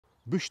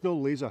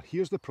Bushnell laser.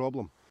 Here's the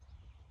problem.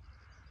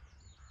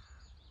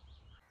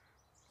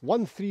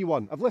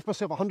 131. I've left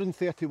myself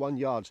 131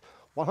 yards.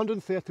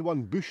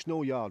 131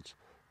 Bushnell yards.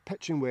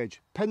 Pitching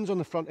wedge. Pins on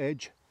the front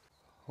edge.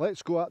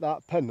 Let's go at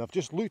that pin. I've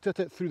just looked at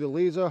it through the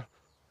laser.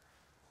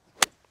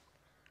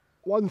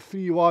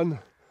 131.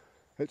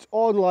 It's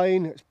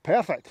online. It's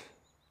perfect.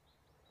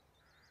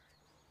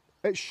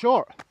 It's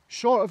short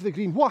of the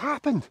green. What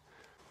happened?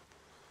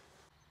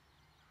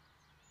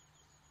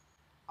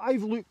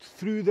 I've looked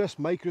through this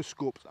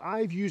microscope.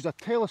 I've used a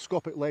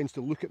telescopic lens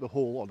to look at the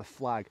hole or the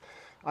flag.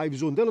 I've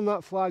zoned in on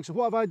that flag, so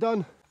what have I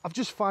done? I've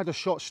just fired a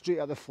shot straight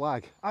at the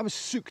flag. I was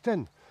soaked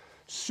in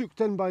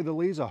by the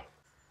laser.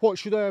 What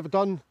should I have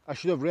done? I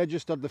should have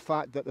registered the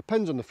fact that the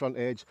pin's on the front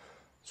edge,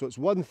 so it's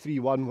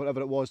 131, whatever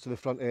it was, to the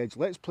front edge.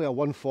 Let's play a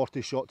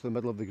 140 shot to the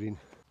middle of the green.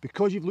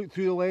 Because you've looked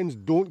through the lens,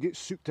 don't get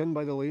soaked in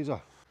by the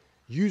laser.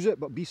 Use it,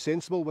 but be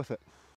sensible with it.